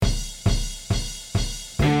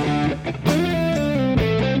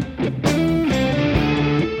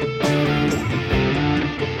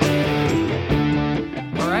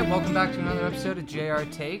with JR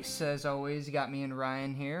Takes. As always, you got me and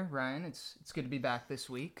Ryan here. Ryan, it's good to be back this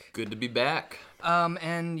week. Good to be back.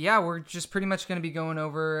 And yeah, we're just pretty much going to be going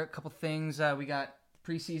over a couple things. We got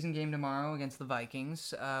preseason game tomorrow against the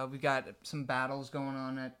Vikings. We've got some battles going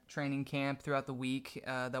on at training camp throughout the week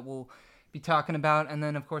that we'll be talking about. And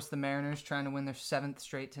then, of course, the Mariners trying to win their 7th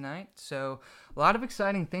straight tonight. So a lot of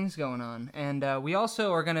exciting things going on. And we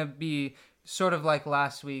also are going to be sort of like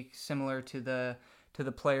last week, similar to the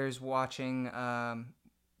players watching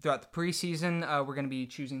throughout the preseason. We're going to be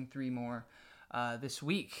choosing 3 more this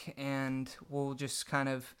week, and we'll just kind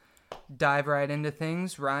of dive right into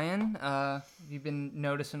things. Ryan, you've been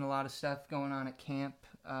noticing a lot of stuff going on at camp,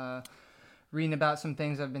 reading about some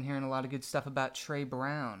things. I've been hearing a lot of good stuff about Trey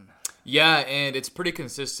Brown. Yeah, and it's pretty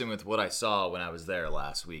consistent with what I saw when I was there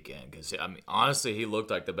last weekend, because honestly, he looked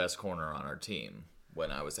like the best corner on our team when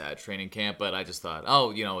I was at training camp, but I just thought,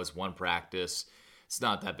 it's one practice. It's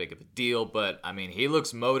not that big of a deal, but, he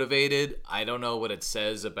looks motivated. I don't know what it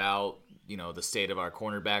says about, the state of our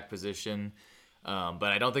cornerback position, but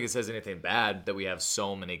I don't think it says anything bad that we have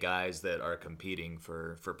so many guys that are competing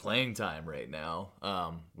for playing time right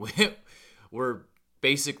now. We're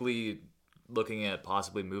basically looking at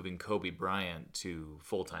possibly moving Kobe Bryant to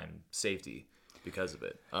full-time safety because of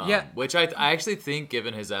it. Which I actually think,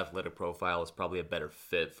 given his athletic profile, is probably a better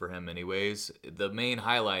fit for him anyways. The main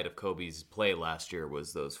highlight of Kobe's play last year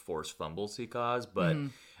was those forced fumbles he caused, but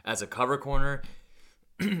as a cover corner,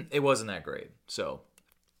 it wasn't that great. So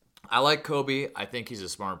I like Kobe. I think he's a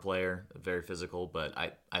smart player, very physical, but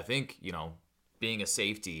I think, being a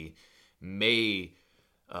safety may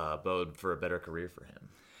bode for a better career for him.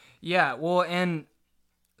 Yeah, well, and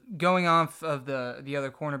going off of the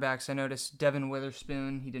other cornerbacks, I noticed Devin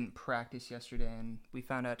Witherspoon, he didn't practice yesterday, and we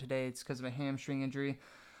found out today it's because of a hamstring injury.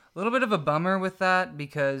 A little bit of a bummer with that,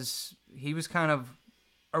 because he was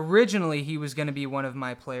originally he was going to be one of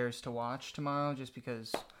my players to watch tomorrow, just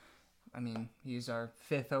because, he's our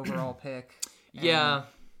 5th overall pick. Yeah.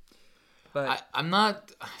 But I'm not,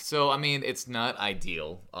 it's not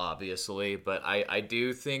ideal, obviously, but I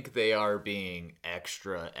do think they are being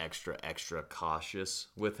extra cautious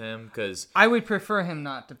with him, because I would prefer him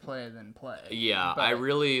not to play than play. Yeah, but I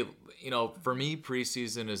really, for me,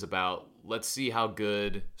 preseason is about, let's see how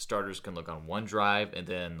good starters can look on one drive, and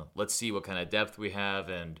then let's see what kind of depth we have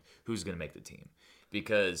and who's going to make the team,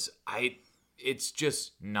 because it's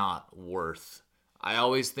just not worth. I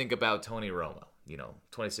always think about Tony Romo.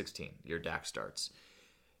 2016, your Dak starts,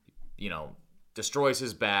 destroys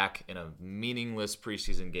his back in a meaningless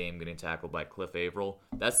preseason game, getting tackled by Cliff Averill.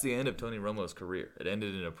 That's the end of Tony Romo's career. It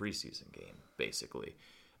ended in a preseason game, basically.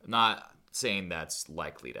 I'm not saying that's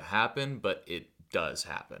likely to happen, but it does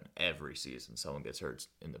happen every season. Someone gets hurt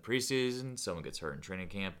in the preseason, someone gets hurt in training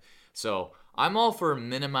camp. So I'm all for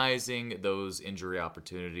minimizing those injury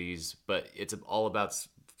opportunities, but it's all about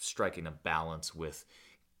striking a balance with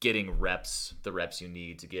getting the reps you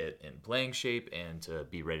need to get in playing shape and to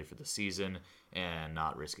be ready for the season and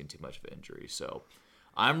not risking too much of an injury. So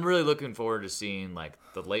I'm really looking forward to seeing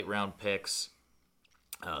the late round picks,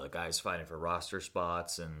 the guys fighting for roster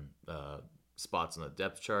spots and spots on the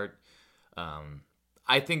depth chart.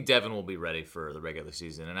 I think Devin will be ready for the regular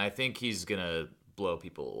season, and I think he's going to blow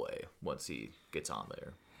people away once he gets on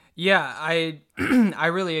there. Yeah, I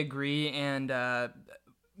really agree, and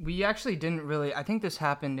we actually didn't really. I think this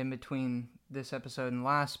happened in between this episode and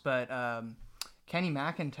last, but Kenny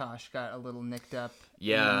McIntosh got a little nicked up in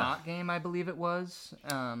the mock game, I believe it was.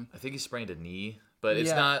 I think he sprained a knee, but it's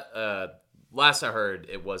not. Last I heard,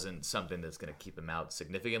 it wasn't something that's going to keep him out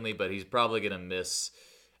significantly, but he's probably going to miss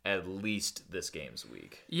at least this game's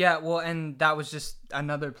week. Yeah, well, and that was just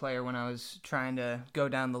another player when I was trying to go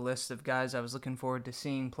down the list of guys I was looking forward to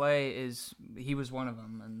seeing play. He was one of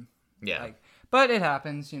them, and yeah. But it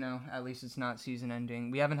happens, at least it's not season ending.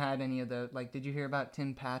 We haven't had any of the, did you hear about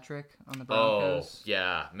Tim Patrick on the Broncos? Oh,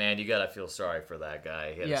 yeah. Man, you got to feel sorry for that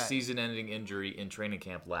guy. He had a season ending injury in training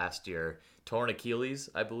camp last year. Torn Achilles,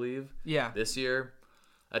 I believe. Yeah. This year.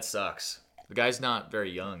 That sucks. The guy's not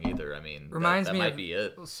very young either. Reminds that me might of be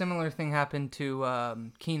it. A similar thing happened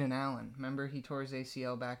to Keenan Allen. Remember, he tore his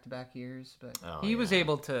ACL back-to-back years, but he was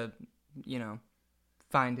able to,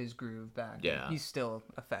 find his groove back. Yeah. He's still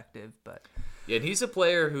effective, but... Yeah, and he's a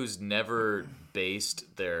player who's never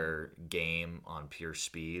based their game on pure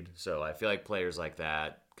speed. So I feel like players like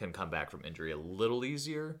that can come back from injury a little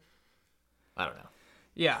easier. I don't know.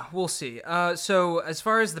 Yeah, we'll see. So as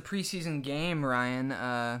far as the preseason game,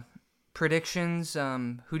 Ryan, predictions,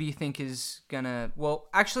 who do you think is going to... Well,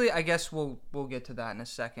 actually, I guess we'll get to that in a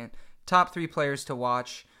second. Top 3 players to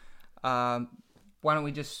watch. why don't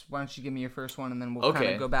you give me your first one, and then we'll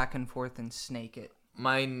kind of go back and forth and snake it.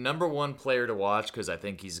 My number one player to watch, because I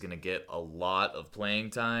think he's going to get a lot of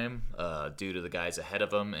playing time due to the guys ahead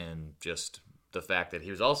of him and just the fact that he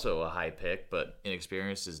was also a high pick but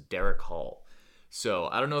inexperienced, is Derek Hall. So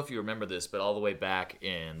I don't know if you remember this, but all the way back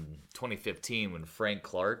in 2015 when Frank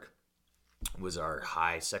Clark was our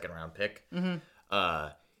high second-round pick,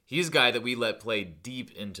 he's a guy that we let play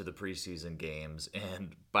deep into the preseason games,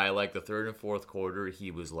 and by like the third and fourth quarter,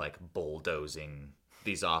 he was like bulldozing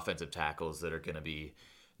these offensive tackles that are going to be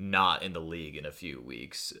not in the league in a few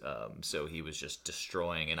weeks. So he was just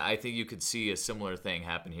destroying. And I think you could see a similar thing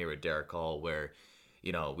happen here with Derek Hall, where,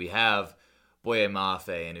 we have Boye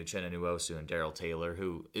Mafe and Uchenna Nwosu and Darrell Taylor,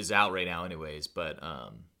 who is out right now anyways, but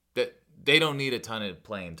they don't need a ton of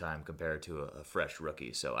playing time compared to a fresh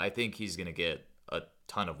rookie. So I think he's going to get a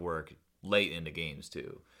ton of work late into games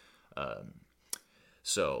too.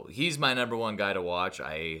 So he's my number one guy to watch.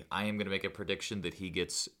 I am going to make a prediction that he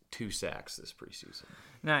gets 2 sacks this preseason.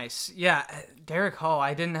 Nice. Yeah, Derek Hall,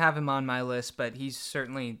 I didn't have him on my list, but he's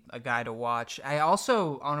certainly a guy to watch. I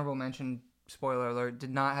also, honorable mention, spoiler alert,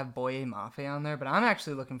 did not have Boye Mafe on there, but I'm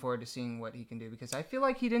actually looking forward to seeing what he can do, because I feel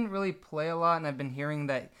like he didn't really play a lot, and I've been hearing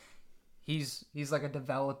that he's like a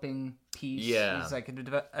developing piece. Yeah. He's like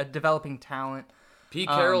a developing talent. Pete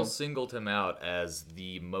Carroll singled him out as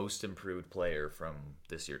the most improved player from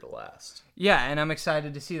this year to last. Yeah, and I'm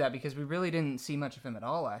excited to see that, because we really didn't see much of him at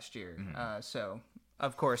all last year. So,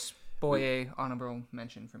 of course, Boye, honorable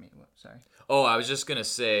mention for me. Sorry. Oh, I was just going to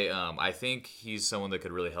say, I think he's someone that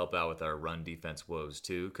could really help out with our run defense woes,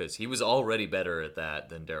 too, because he was already better at that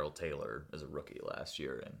than Darrell Taylor as a rookie last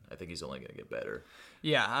year, and I think he's only going to get better.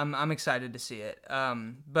 Yeah, I'm excited to see it.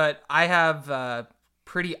 But I have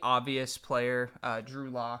pretty obvious player, Drew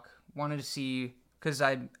Lock. Wanted to see, because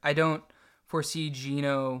I don't foresee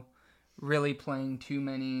Geno really playing too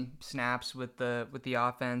many snaps with the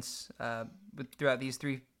offense throughout these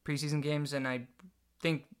 3 preseason games, and I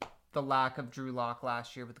think the lack of Drew Lock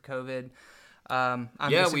last year with the COVID. I'm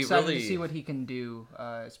just excited to see what he can do,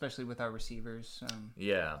 especially with our receivers.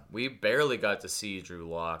 Yeah, we barely got to see Drew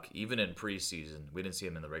Lock even in preseason. We didn't see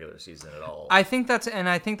him in the regular season at all. I think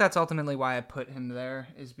that's ultimately why I put him there,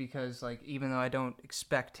 is because, like, even though I don't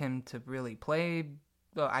expect him to really play,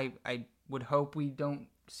 I would hope we don't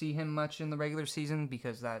see him much in the regular season,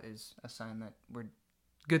 because that is a sign that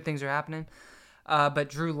good things are happening. But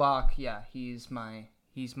Drew Lock, yeah, he's my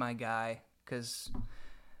guy, because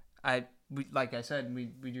like I said, we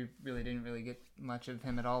really didn't get much of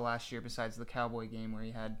him at all last year, besides the Cowboy game where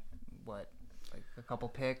he had a couple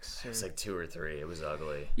picks. It's like 2 or 3. It was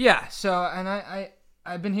ugly. Yeah. So, and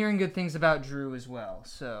I've been hearing good things about Drew as well.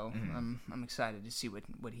 So I'm excited to see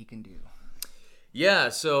what he can do. Yeah.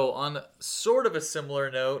 So on sort of a similar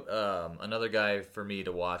note, another guy for me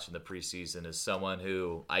to watch in the preseason is someone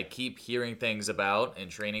who I keep hearing things about in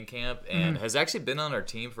training camp and has actually been on our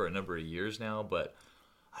team for a number of years now, but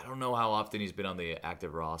I don't know how often he's been on the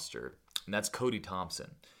active roster, and that's Cody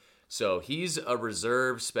Thompson. So he's a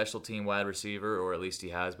reserve special team wide receiver, or at least he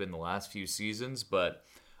has been the last few seasons, but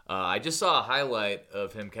I just saw a highlight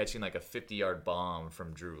of him catching like a 50-yard bomb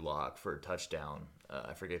from Drew Lock for a touchdown.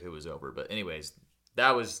 I forget who it was over, but anyways,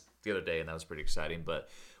 that was the other day, and that was pretty exciting. But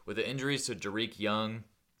with the injuries to Derek Young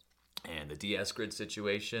and the Eskridge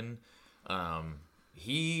situation,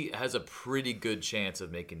 he has a pretty good chance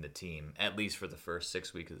of making the team, at least for the first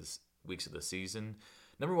 6 weeks of the season.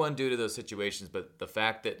 Number one, due to those situations, but the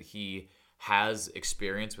fact that he has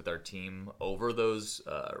experience with our team over those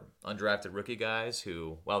undrafted rookie guys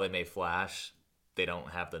who, while they may flash, they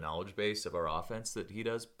don't have the knowledge base of our offense that he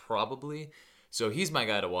does, probably. So he's my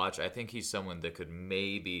guy to watch. I think he's someone that could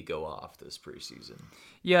maybe go off this preseason.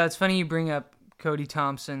 Yeah, it's funny you bring up Cody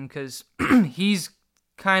Thompson, because he's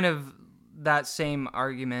kind of that same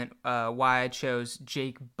argument why I chose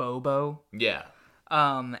Jake Bobo. Yeah.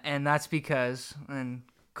 And that's because, and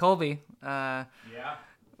Colby. Yeah.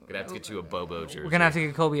 We're going to have to get you a Bobo jersey. We're going to have to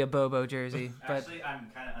get Colby a Bobo jersey. Actually,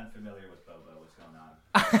 I'm kind of unfamiliar with Bobo. What's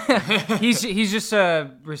going on? He's just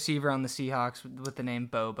a receiver on the Seahawks with the name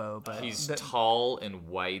Bobo. But he's tall and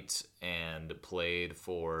white and played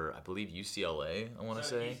for, I believe, UCLA, I want to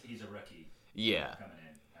say. He's a rookie. Yeah. Coming in.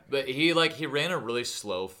 But he ran a really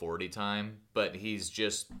slow 40 time, but he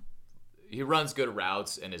runs good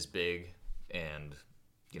routes and is big and,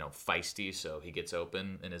 feisty, so he gets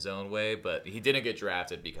open in his own way, but he didn't get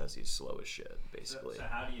drafted because he's slow as shit, basically. So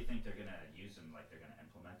how do you think they're going to use him? Like, they're going to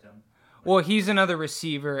implement him? Well, he's another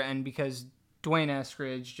receiver, and because Dwayne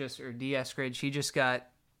Eskridge, he just got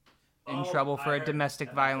in trouble for a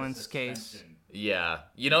domestic violence case. Yeah.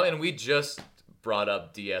 And we just brought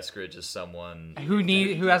up D. Eskridge as someone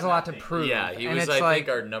who has a lot to prove. Yeah, he and was, it's I think,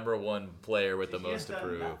 our number one player with the most to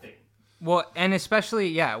prove. Nothing. Well, and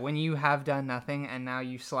especially, when you have done nothing and now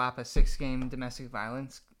you slap a 6-game domestic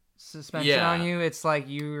violence suspension on you, it's like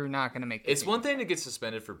you're not going to make the It's team. one thing to get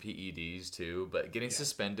suspended for PEDs, too, but getting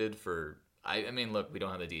suspended for... I mean, look, we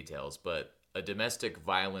don't have the details, but a domestic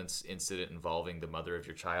violence incident involving the mother of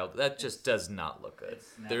your child, that just does not look good.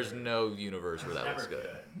 There's no universe where that looks good.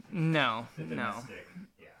 No. Domestic,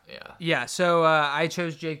 yeah. Yeah, so I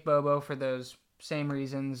chose Jake Bobo for those same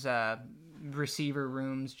reasons. Receiver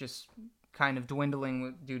rooms just kind of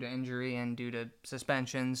dwindling due to injury and due to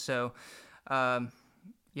suspensions. So,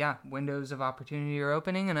 windows of opportunity are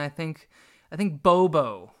opening, and I think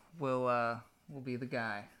Bobo will be the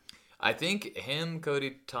guy. I think him,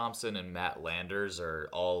 Cody Thompson, and Matt Landers are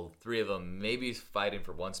all three of them maybe fighting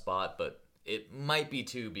for one spot, but it might be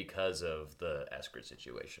two because of the Eskridge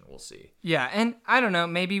situation. We'll see. Yeah, and I don't know.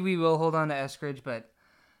 Maybe we will hold on to Eskridge, but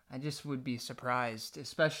I just would be surprised,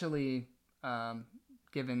 especially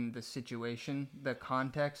given the situation, the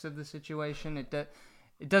context of the situation. It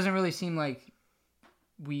doesn't really seem like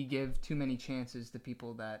we give too many chances to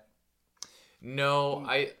people that... No,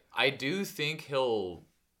 I do think he'll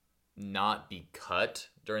not be cut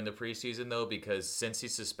during the preseason, though, because since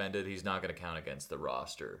he's suspended, he's not going to count against the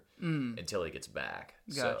roster until he gets back.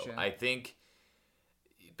 Gotcha. So I think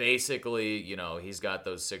basically, he's got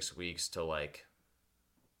those 6 weeks to,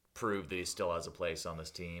 prove that he still has a place on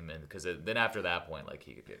this team, and because then after that point,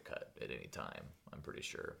 he could get cut at any time, I'm pretty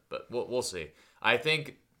sure. But we'll see. I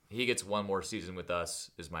think he gets one more season with us,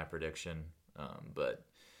 is my prediction. But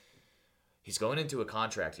he's going into a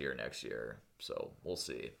contract year next year, so we'll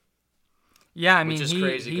see. Yeah, I mean, which is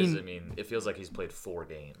crazy because it feels like he's played 4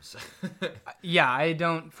 games. Yeah, I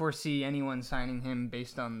don't foresee anyone signing him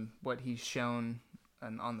based on what he's shown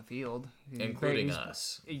on the field, including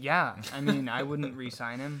us. Yeah, I mean, I wouldn't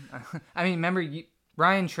re-sign him. I mean, remember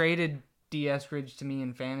Ryan traded D. Eskridge to me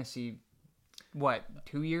in fantasy. What,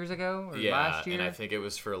 2 years ago or last year? And I think it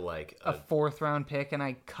was for a 4th round pick, and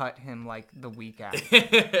I cut him the week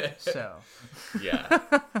after. So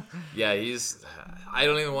he's. I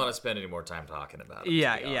don't even want to spend any more time talking about it.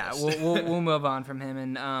 Yeah. We'll move on from him,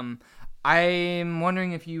 and I'm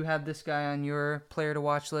wondering if you have this guy on your player to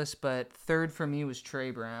watch list, but third for me was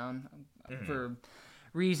Trey Brown for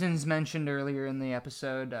reasons mentioned earlier in the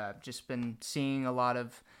episode. I've just been seeing a lot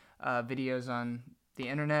of videos on the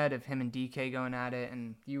internet of him and DK going at it,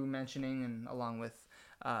 and you mentioning, and along with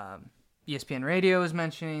ESPN Radio was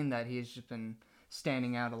mentioning that he's just been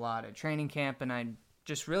standing out a lot at training camp, and I'm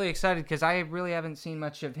just really excited because I really haven't seen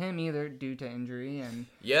much of him either due to injury. And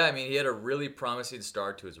yeah, I mean, he had a really promising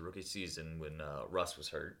start to his rookie season when Russ was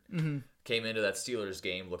hurt. Came into that Steelers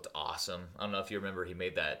game, looked awesome. I don't know if you remember, he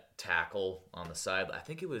made that tackle on the side. I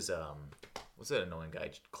think it was what's that annoying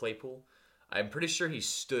guy, Claypool? I'm pretty sure he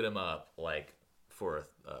stood him up for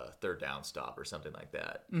a third down stop or something like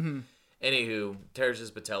that. Anywho, tears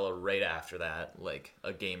his patella right after that,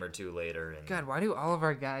 a game or two later. And God, why do all of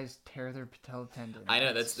our guys tear their patella tendon? I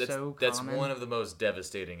know that's so that's common. one of the most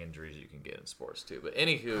devastating injuries you can get in sports too. But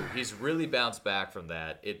anywho, he's really bounced back from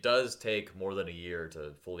that. It does take more than a year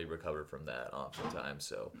to fully recover from that oftentimes.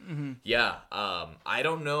 So I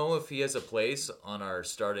don't know if he has a place on our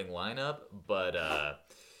starting lineup, but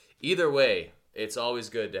either way, it's always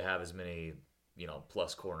good to have as many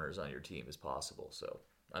plus corners on your team as possible. So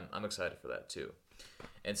I'm excited for that too.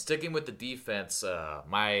 And sticking with the defense,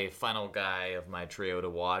 my final guy of my trio to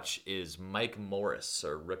watch is Mike Morris,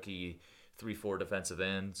 a rookie 3-4 defensive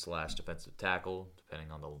end / defensive tackle,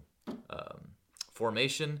 depending on the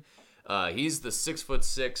formation. He's the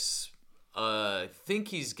 6'6". I think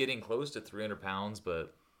he's getting close to 300 pounds,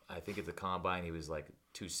 but I think at the combine he was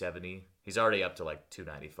 270. He's already up to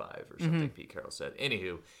 295 or something. Pete Carroll said.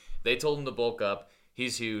 Anywho, they told him to bulk up.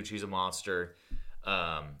 He's huge. He's a monster.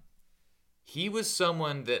 He was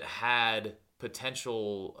someone that had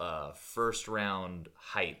potential first round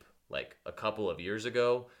hype a couple of years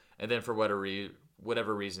ago, and then for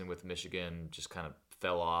whatever reason with Michigan just kind of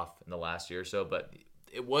fell off in the last year or so. But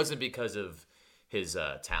it wasn't because of his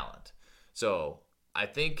talent. So I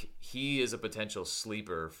think he is a potential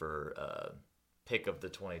sleeper for pick of the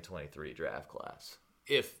 2023 draft class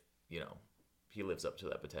if he lives up to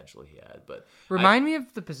that potential he had. But remind me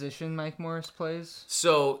of the position Mike Morris plays.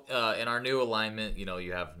 So in our new alignment,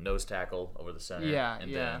 you have nose tackle over the center,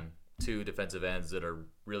 and then 2 defensive ends that are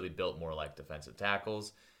really built more like defensive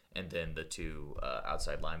tackles, and then the 2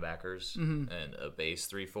 outside linebackers and a base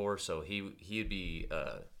 3-4. So he'd be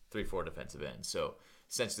 3-4 defensive end. So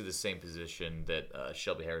essentially the same position that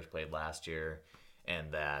Shelby Harris played last year,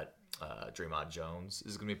 and that Draymond Jones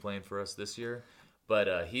is going to be playing for us this year.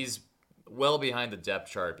 But he's well behind the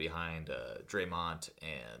depth chart behind Draymond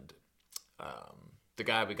and the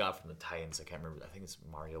guy we got from the Titans. I can't remember. I think it's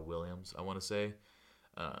Mario Williams, I want to say.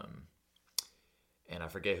 And I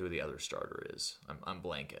forget who the other starter is. I'm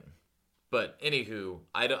blanking. But anywho,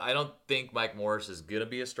 I don't think Mike Morris is going to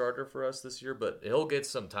be a starter for us this year, but he'll get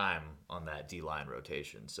some time on that D-line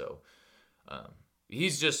rotation. So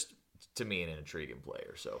he's just, to me, an intriguing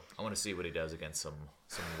player. So I want to see what he does against some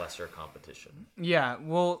lesser competition. Yeah,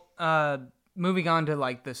 well, moving on to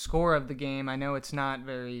like the score of the game, I know it's not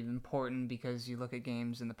very important because you look at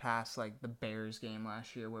games in the past, like the Bears game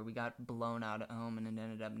last year where we got blown out at home and it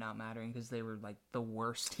ended up not mattering because they were like the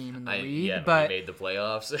worst team in the league. Yeah, but we made the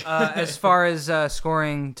playoffs. as far as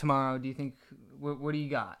scoring tomorrow, do you think what do you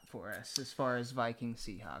got for us as far as Vikings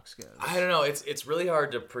Seahawks goes? I don't know. It's really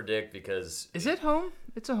hard to predict because is it home?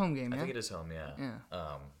 It's a home game. I yeah? think it is home. Yeah. Yeah.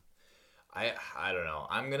 I don't know.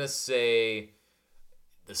 I'm gonna say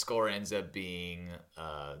the score ends up being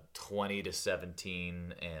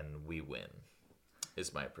 20-17, and we win.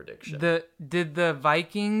 Is my prediction. Did the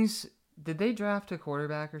Vikings draft a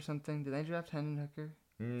quarterback or something? Did they draft Hendon Hooker?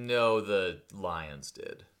 No, the Lions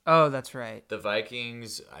did. Oh, that's right. The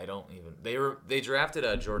Vikings, they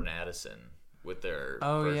drafted Jordan Addison with their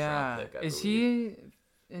first round pick. I Is believe.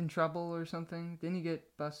 he in trouble or something? Didn't he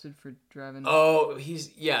get busted for driving? Oh,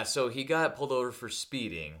 so he got pulled over for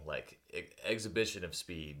speeding, like exhibition of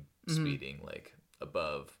speeding, like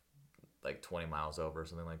above like 20 miles over or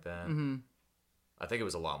something like that. Mm-hmm. I think it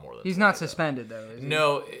was a lot more than He's 20, not suspended though, is he?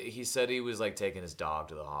 No, he said he was like taking his dog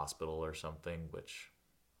to the hospital or something, which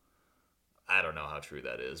I don't know how true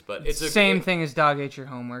that is, but it's same thing as dog ate your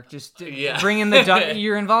homework. Just yeah. bringing the dog.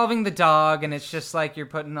 You're involving the dog, and it's just like you're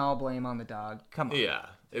putting all blame on the dog. Come on. Yeah.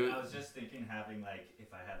 I was just thinking having like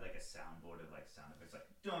if I had like a soundboard of like sound effects like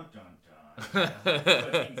dun dun dun,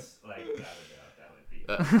 like that would be.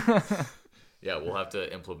 Yeah, we'll have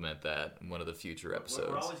to implement that in one of the future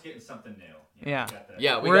episodes. We're always getting something new. Yeah.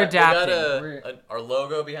 We're adapting. We got our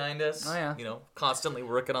logo behind us. Oh yeah. Constantly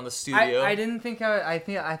working on the studio. I didn't think I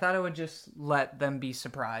thought I would just let them be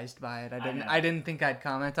surprised by it. I didn't think I'd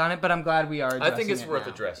comment on it, but I'm glad we are. I think it's it worth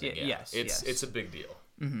now. addressing. Yeah. Yes. It's a big deal.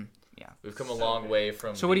 Mm-hmm. Yeah. We've come a long way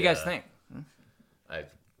from. So what do you guys think?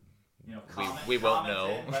 We won't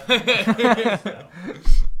know.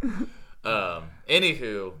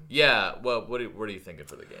 Anywho, yeah. Well, what are you thinking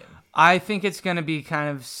for the game? I think it's going to be kind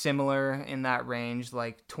of similar in that range,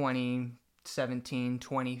 like 20-17,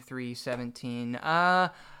 23-17. I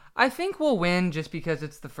think we'll win just because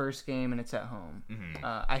it's the first game and it's at home. Mm-hmm.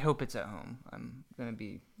 I hope it's at home. I'm going to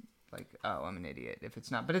be like, oh, I'm an idiot if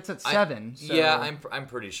it's not. But it's at 7. So. Yeah, I'm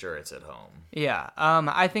pretty sure it's at home. Yeah.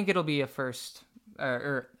 I think it'll be a first.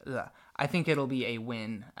 I think it'll be a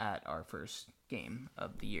win at our first game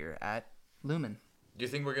of the year at Lumen. Do you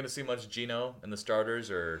think we're gonna see much Gino in the starters,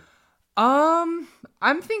 or? I'm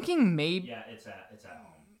thinking maybe. Yeah, it's at home.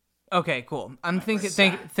 Okay, cool. I'm thinking.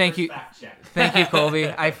 Thank you, Colby.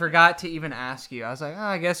 I forgot to even ask you. I was like,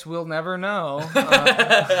 I guess we'll never know.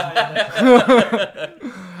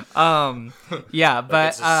 Yeah, but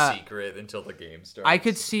it's a secret until the game starts. I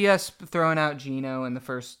could see us throwing out Gino in the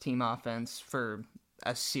first team offense for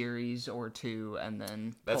a series or two, and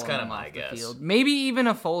then that's kind of my off guess. the field. Maybe even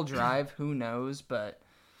a full drive. Who knows? But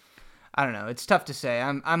I don't know. It's tough to say.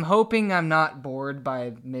 I'm hoping I'm not bored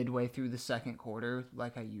by midway through the second quarter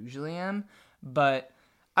like I usually am. But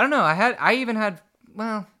I don't know. I even had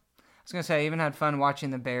fun watching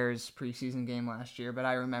the Bears preseason game last year. But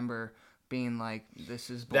I remember being like, this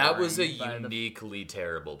is boring. That was a uniquely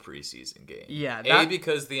terrible preseason game. Yeah.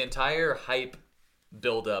 Because the entire hype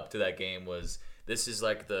build up to that game was. This is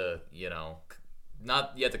like the,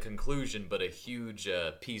 not yet the conclusion, but a huge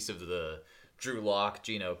piece of the Drew Lock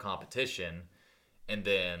Gino competition. And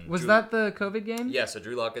then that the COVID game? Yeah, so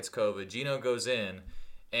Drew Lock gets COVID. Gino goes in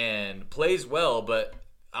and plays well, but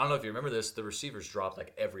I don't know if you remember this. The receivers dropped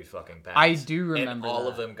like every fucking pass. I do remember and all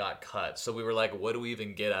of them got cut. So we were like, what do we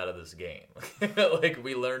even get out of this game? Like,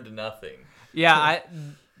 we learned nothing. Yeah,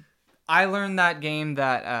 I learned that game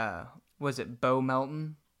that, was it Bo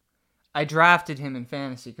Melton? I drafted him in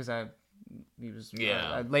fantasy because he was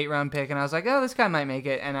a late round pick, and I was like, oh, this guy might make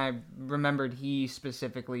it. And I remembered he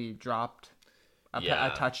specifically dropped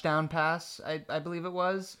a touchdown pass, I believe it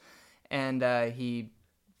was, and I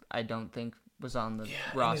don't think was on the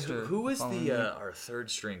roster. I mean, who was our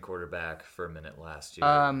third string quarterback for a minute last year?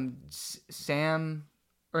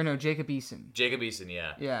 Jacob Eason. Jacob Eason,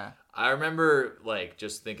 yeah. Yeah. I remember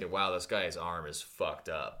just thinking, wow, this guy's arm is fucked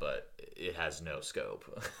up, but it has no scope.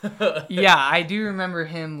 Yeah, I do remember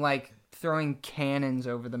him throwing cannons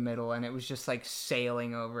over the middle, and it was just like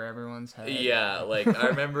sailing over everyone's head. Yeah, like I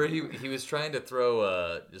remember he was trying to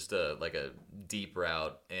throw just a deep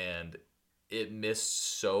route, and it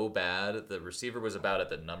missed so bad. The receiver was about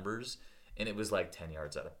at the numbers, and it was like 10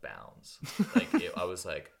 yards out of bounds. Like I was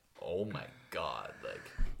like, oh my god,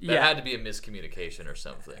 like that had to be a miscommunication or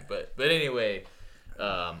something. But anyway.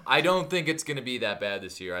 I don't think it's going to be that bad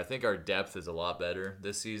this year. I think our depth is a lot better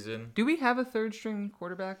this season. Do we have a third-string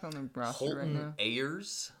quarterback on the roster right Holton now?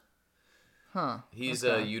 Ayers. Huh. He's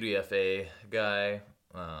a UDFA guy.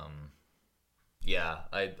 Yeah,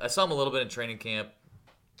 I saw him a little bit in training camp.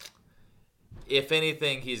 If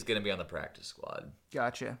anything, he's going to be on the practice squad.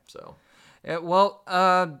 Gotcha. So,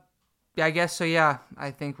 I guess so, yeah. I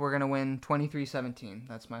think we're going to win 23-17.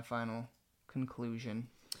 That's my final conclusion.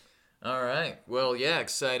 all right. Well, yeah,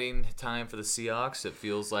 exciting time for the Seahawks. It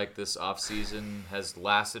feels like this offseason has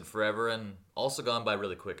lasted forever and also gone by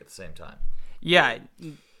really quick at the same time. Yeah.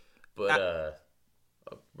 But,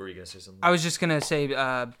 were you going to say something? I was just going to say,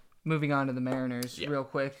 moving on to the Mariners real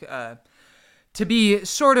quick. To be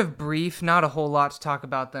sort of brief, not a whole lot to talk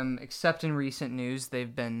about them, except in recent news.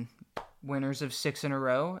 They've been winners of 6 in a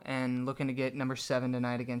row and looking to get number 7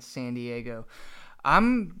 tonight against San Diego.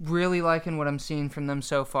 I'm really liking what I'm seeing from them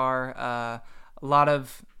so far. A lot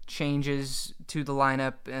of changes to the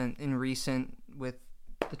lineup in recent with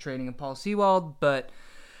the trading of Paul Sewald, but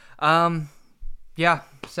 7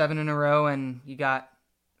 in a row, and you got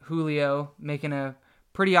Julio making a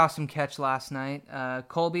pretty awesome catch last night.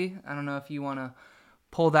 Colby, I don't know if you want to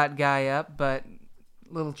pull that guy up, but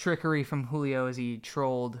little trickery from Julio as he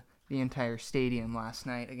trolled the entire stadium last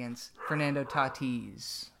night against Fernando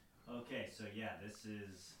Tatis. Okay, so this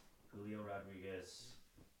is Julio Rodriguez.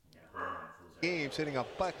 Games hitting a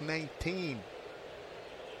 $119.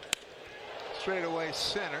 Straight away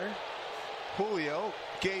center. Julio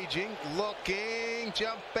gauging, looking,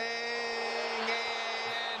 jumping,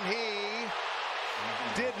 and he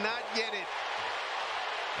did not get it.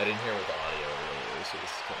 I didn't hear what the audio really is, so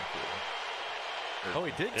this is kind of cool. Oh,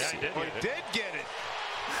 he did. Yeah, he did get it.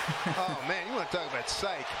 Oh man, you want to talk about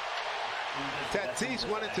psych? Tatis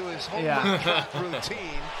went into his home run trot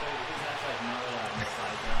routine.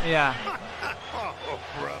 Yeah. Oh,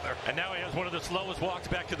 brother. And now he has one of the slowest walks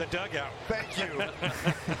back to the dugout. Thank you.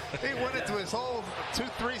 He went into his whole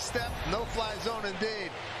 2-3 step, no-fly zone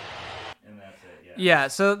indeed. And that's it, Yeah,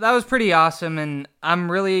 so that was pretty awesome, and I'm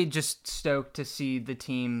really just stoked to see the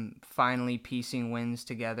team finally piecing wins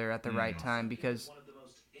together at the right time because...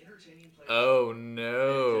 Oh,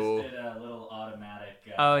 no. It just did a little automatic...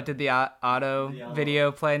 it did the auto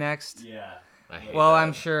video play next? Yeah. Well,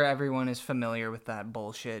 I'm sure everyone is familiar with that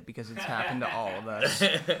bullshit because it's happened to all of us.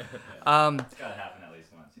 It's got to happen at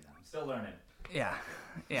least once, I'm still learning. Yeah.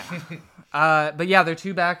 But they're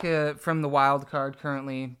 2 back from the wild card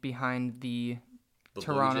currently behind the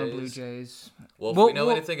Toronto Blue Jays. Well, if we know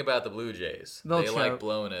anything about the Blue Jays, they like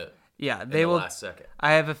blowing it. Yeah, they will. Last second.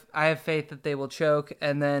 I have faith that they will choke,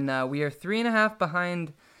 and then we are 3.5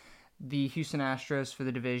 behind the Houston Astros for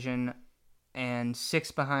the division, and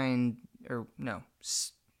 6 behind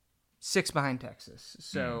Texas.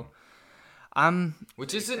 So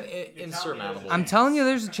which isn't insurmountable. I'm telling you,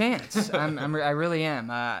 there's a chance. I really am.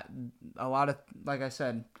 A lot of, like I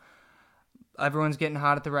said, everyone's getting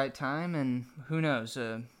hot at the right time, and who knows?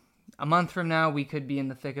 A month from now, we could be in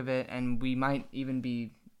the thick of it, and we might even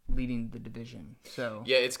be leading the division. So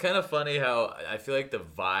yeah, it's kind of funny how I feel like the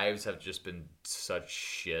vibes have just been such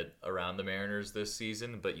shit around the Mariners this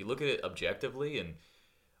season, but you look at it objectively, and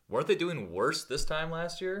weren't they doing worse this time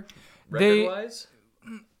last year, record-wise?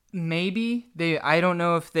 Maybe I don't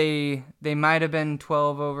know if they might have been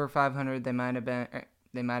 12 over 500. They might have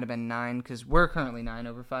been 9 because we're currently 9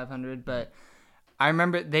 over 500. But I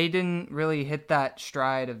remember they didn't really hit that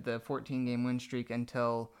stride of the 14-game win streak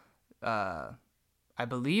until I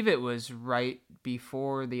believe it was right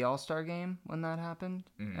before the All-Star game when that happened.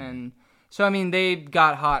 And so I mean they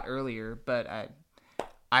got hot earlier, but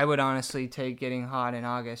I would honestly take getting hot in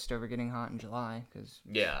August over getting hot in July because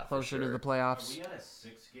closer to the playoffs. Are we at a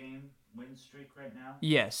 6-game win streak right now?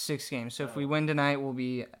 Yes, 6 games. So if we win tonight, we'll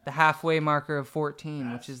be the halfway marker of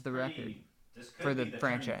 14, which is the record for the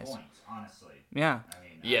franchise. Point, honestly. Yeah.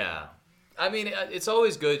 I mean, it's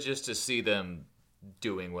always good just to see them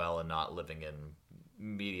doing well and not living in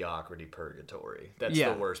mediocrity purgatory. That's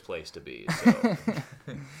the worst place to be. So.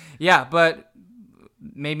 Yeah, but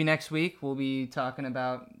maybe next week we'll be talking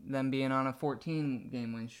about them being on a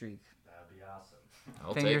 14-game win streak. That'd be awesome.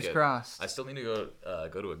 I'll Fingers take it. crossed. I still need to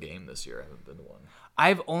go to a game this year. I haven't been to one.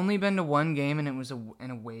 I've only been to one game, and it was an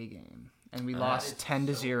away game. and we lost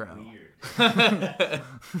 10-0. Weird. Yeah,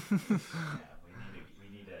 we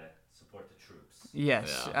need to support the troops.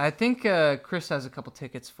 Yes, Yeah. I think Chris has a couple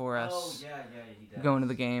tickets for us. Oh yeah, he does. Going to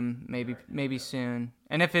the game, maybe soon.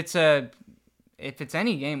 And if it's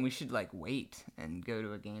any game, we should like wait and go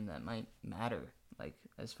to a game that might matter, like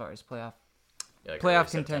as far as playoff Like playoff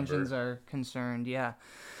early contentions September. are concerned. Yeah,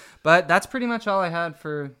 but that's pretty much all I had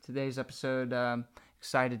for today's episode.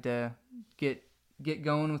 Excited to get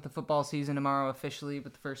going with the football season tomorrow officially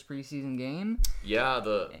with the first preseason game. Yeah,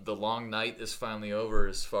 the long night is finally over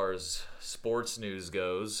as far as sports news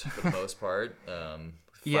goes for the most part.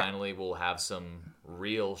 Yeah. Finally, we'll have some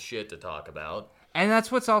real shit to talk about. And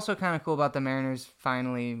that's what's also kind of cool about the Mariners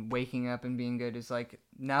finally waking up and being good is like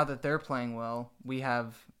now that they're playing well, we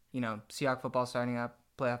have, Seahawks football starting up,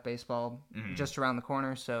 playoff baseball just around the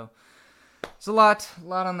corner. So it's a lot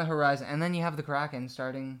on the horizon. And then you have the Kraken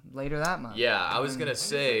starting later that month. Yeah, I was gonna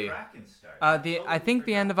say Kraken start? I think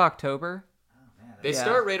the end of October. Oh, man, they Yeah.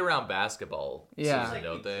 start right around basketball Yeah. season,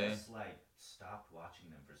 don't they? Just stopped watching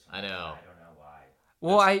them for some I know. reason. I don't know why.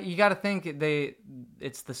 Well, you got to think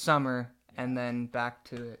it's the summer and then back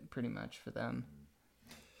to it pretty much for them.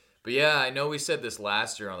 But yeah, I know we said this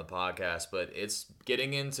last year on the podcast, but it's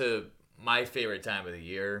getting into my favorite time of the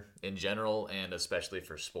year in general, and especially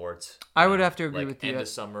for sports. I would have to agree like with you. End of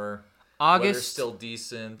summer, August weather's still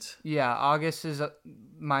decent. Yeah, August is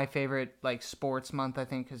my favorite sports month, I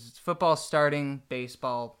think, because football's starting,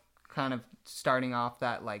 baseball kind of starting off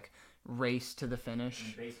that race to the finish.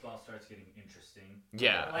 When baseball starts getting interesting.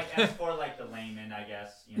 Yeah. As for the layman, I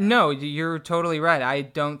guess. No, you're totally right. I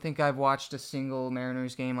don't think I've watched a single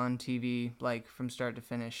Mariners game on TV from start to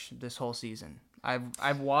finish this whole season.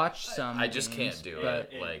 I've watched some. I just games, can't do but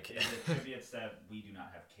it. It attributes that we do not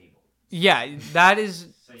have cable. Yeah, that is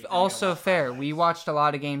So you kinda also watch fair. highlights. We watched a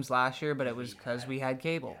lot of games last year, but it was because we had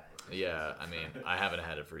cable. Yeah, I mean, I haven't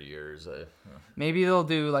had it for years. Maybe they'll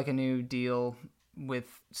do a new deal with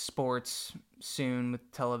sports soon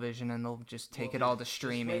with television, and they'll just take it all to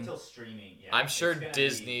streaming. Just wait till streaming. Yeah, I'm sure it's gonna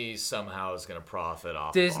Disney somehow is going to profit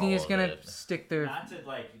off Disney all is of gonna it. stick Be, their. not to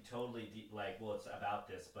totally well, it's about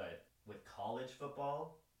this, but with college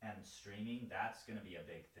football and streaming, that's gonna be a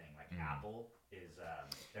big thing. Apple is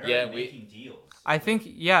they're already making deals. I think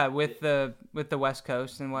with the West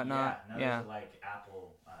Coast and whatnot. Yeah.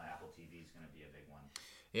 Apple TV is gonna be a big one.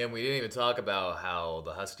 Yeah, and we didn't even talk about how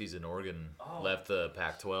the Huskies in Oregon left the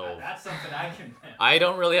Pac-12. That's something I can. I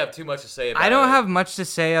don't really have too much to say about it. I don't have much to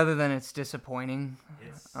say other than it's disappointing.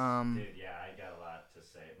 It's Um, dude, yeah, I got a lot to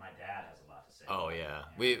say. My dad has a lot to say. Oh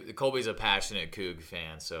yeah, Colby's a passionate Coug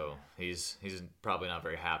fan, so he's probably not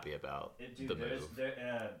very happy about the move.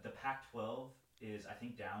 The Pac-12 is, I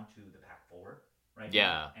think, down to the Pac-4 right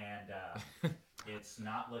Yeah. now, and it's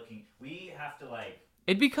not looking. We have to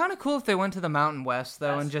It'd be kind of cool if they went to the Mountain West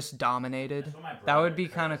though and That's- just dominated. That's what my That brother would be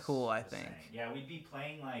kind of Chris cool, I was think. saying. Yeah, we'd be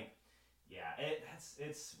playing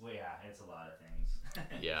it's a lot of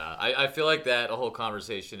things. Yeah, I feel like that whole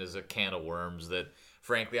conversation is a can of worms that,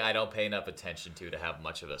 frankly, I don't pay enough attention to have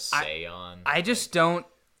much of a say on. I just don't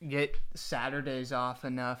get Saturdays off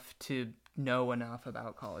enough to know enough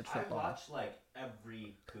about college football. I watch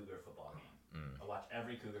every Cougar football game. I watch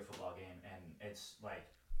every Cougar football game, and it's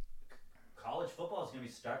college football is going to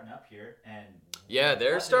be starting up here, and Yeah,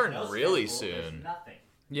 they're there's starting no really schedule, there's soon. nothing.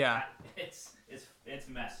 Yeah. It's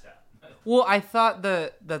messed up. Well, I thought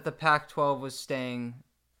that the Pac-12 was staying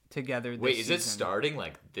together this Wait, is it season. starting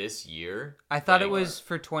this year? I thought it Like- was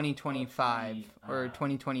for 2025 or uh,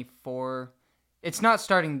 2024. It's not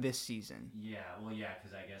starting this season. Yeah,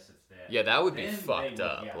 because I guess if that. Yeah, that would be then fucked they would,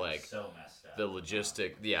 up, be so messed up. The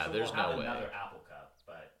logistic, yeah, So there's we'll have no way. another Apple Cup,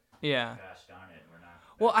 but Yeah. gosh darn it, we're not.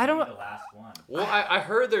 Well, that's I gonna don't- be the last one. Well, I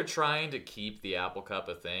heard they're trying to keep the Apple Cup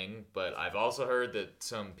a thing, but I've also heard that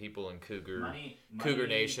some people in Cougar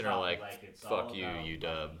Nation are like, it's all fuck you, about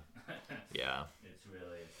UW. money. Yeah. It's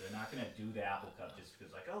really, they're not gonna do the Apple Cup just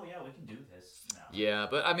because oh yeah, we can do this. No. Yeah,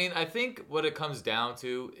 but I mean, I think what it comes down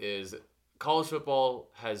to is college football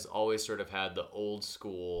has always sort of had the old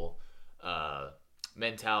school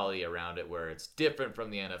mentality around it where it's different from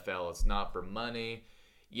the NFL. It's not for money.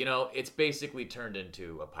 It's basically turned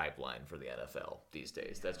into a pipeline for the NFL these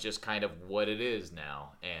days. That's just kind of what it is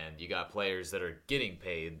now. And you got players that are getting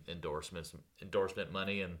paid endorsement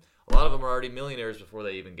money, and a lot of them are already millionaires before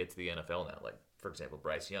they even get to the NFL now. Like, for example,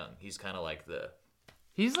 Bryce Young. He's kind of like the...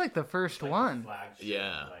 He's the first one. Flagship,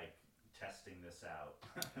 Yeah. Testing this out.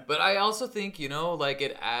 But I also think,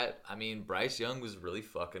 Bryce Young was really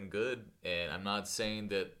fucking good. And I'm not saying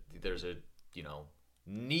that there's a,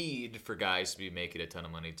 need for guys to be making a ton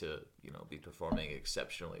of money to, be performing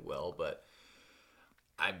exceptionally well. But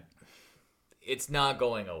it's not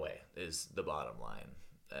going away is the bottom line.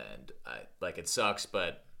 And it sucks,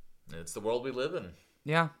 but it's the world we live in.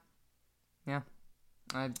 Yeah.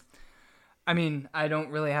 I mean, I don't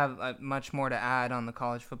really have much more to add on the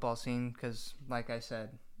college football scene because, like I said,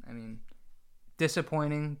 I mean,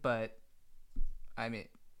 disappointing, but I mean,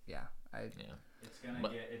 yeah. It's gonna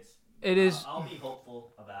get. It is. I'll be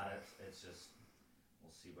hopeful about it. It's just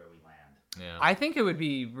we'll see where we land. Yeah. I think it would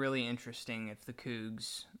be really interesting if the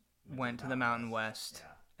Cougs went to the Mountain West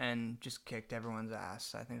and just kicked everyone's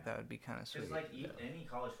ass. I think that would be kind of sweet. Because any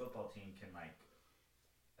college football team can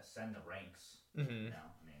ascend the ranks. Mm-hmm. You know,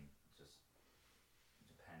 I mean, it just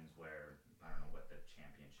depends where. I don't know what the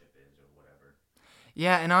championship is or whatever.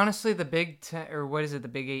 Yeah, and honestly, the Big 10 or what is it? The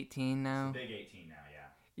Big 18 now. It's the Big 18 now, yeah.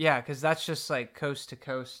 Yeah, because that's just like coast to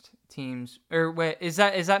coast teams. Or wait, is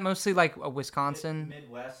that mostly like a Wisconsin?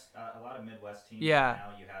 Midwest, a lot of Midwest teams. Yeah.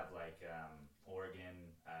 Now you have Oregon,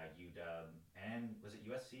 UW, and was it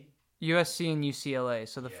USC? USC and UCLA.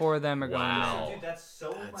 So the four of them are going Wow. there. Dude, that's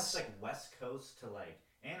so much like West Coast to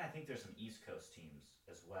and I think there's some East Coast teams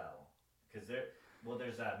as well. Because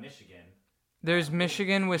there's Michigan. There's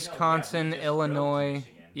Michigan, Wisconsin, we just Illinois. drove to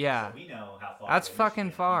Michigan, Yeah. So we know how far That's away fucking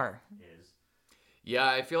Michigan far. is. Yeah,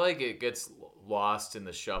 I feel like it gets lost in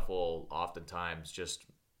the shuffle oftentimes just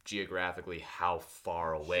geographically how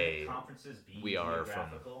far away Should conferences be we are from.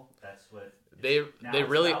 geographical? That's what They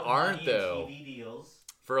really about aren't money and though. TV deals.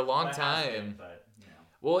 For a long What has been, time. but,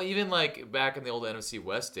 Well, even like back in the old NFC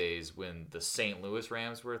West days when the St. Louis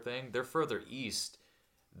Rams were a thing, they're further east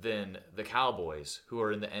than the Cowboys, who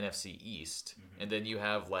are in the NFC East. Mm-hmm. And then you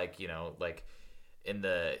have like in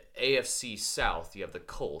the AFC South, you have the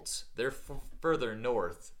Colts. They're further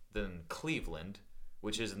north than Cleveland,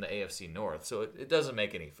 which is in the AFC North. So it doesn't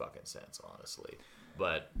make any fucking sense, honestly.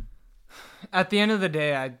 But At the end of the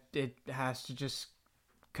day, it has to just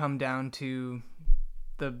come down to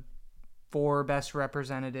the 4 best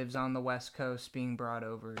representatives on the West Coast being brought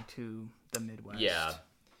over to the Midwest. yeah.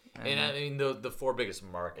 And I mean the 4 biggest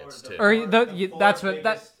markets too.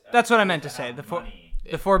 That's what I meant to say.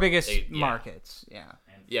 The 4 biggest markets. Yeah.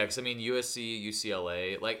 Yeah, because I mean USC,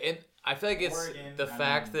 UCLA, and I feel like it's Oregon, the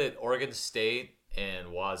fact that Oregon State and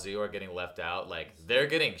Wazoo are getting left out. They're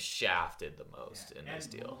getting shafted the most in this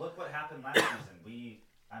deal. Look what happened last season. We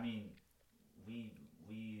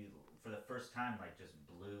for the first time just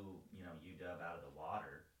blew UW out of the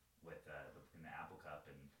water with in the Apple Cup,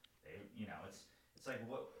 and they it's like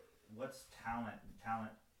what's talent?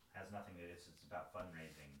 Talent has nothing to do. It's about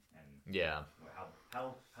fundraising and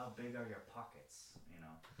how big are your pockets?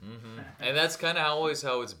 Mm-hmm. And that's kind of always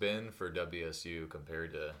how it's been for WSU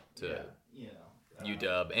compared to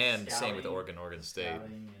UW, and scouting, same with Oregon State.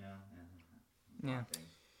 Scouting, Yeah.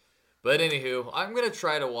 But anywho, I'm going to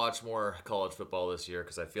try to watch more college football this year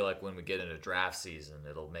because I feel like when we get into draft season,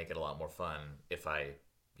 it'll make it a lot more fun if I,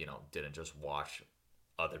 didn't just watch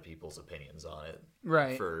other people's opinions on it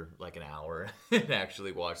for an hour and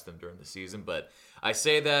actually watch them during the season. But I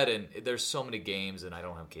say that, and there's so many games, and I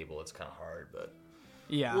don't have cable. It's kind of hard, but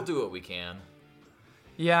we'll do what we can.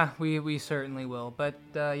 Yeah, we certainly will. But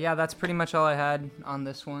that's pretty much all I had on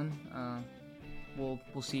this one. We'll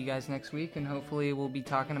see you guys next week, and hopefully we'll be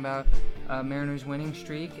talking about Mariners winning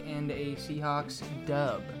streak and a Seahawks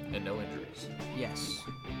dub. And no injuries. Yes,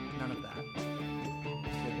 none of that.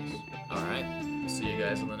 All right. See you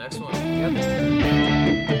guys on the next one.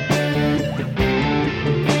 Yep.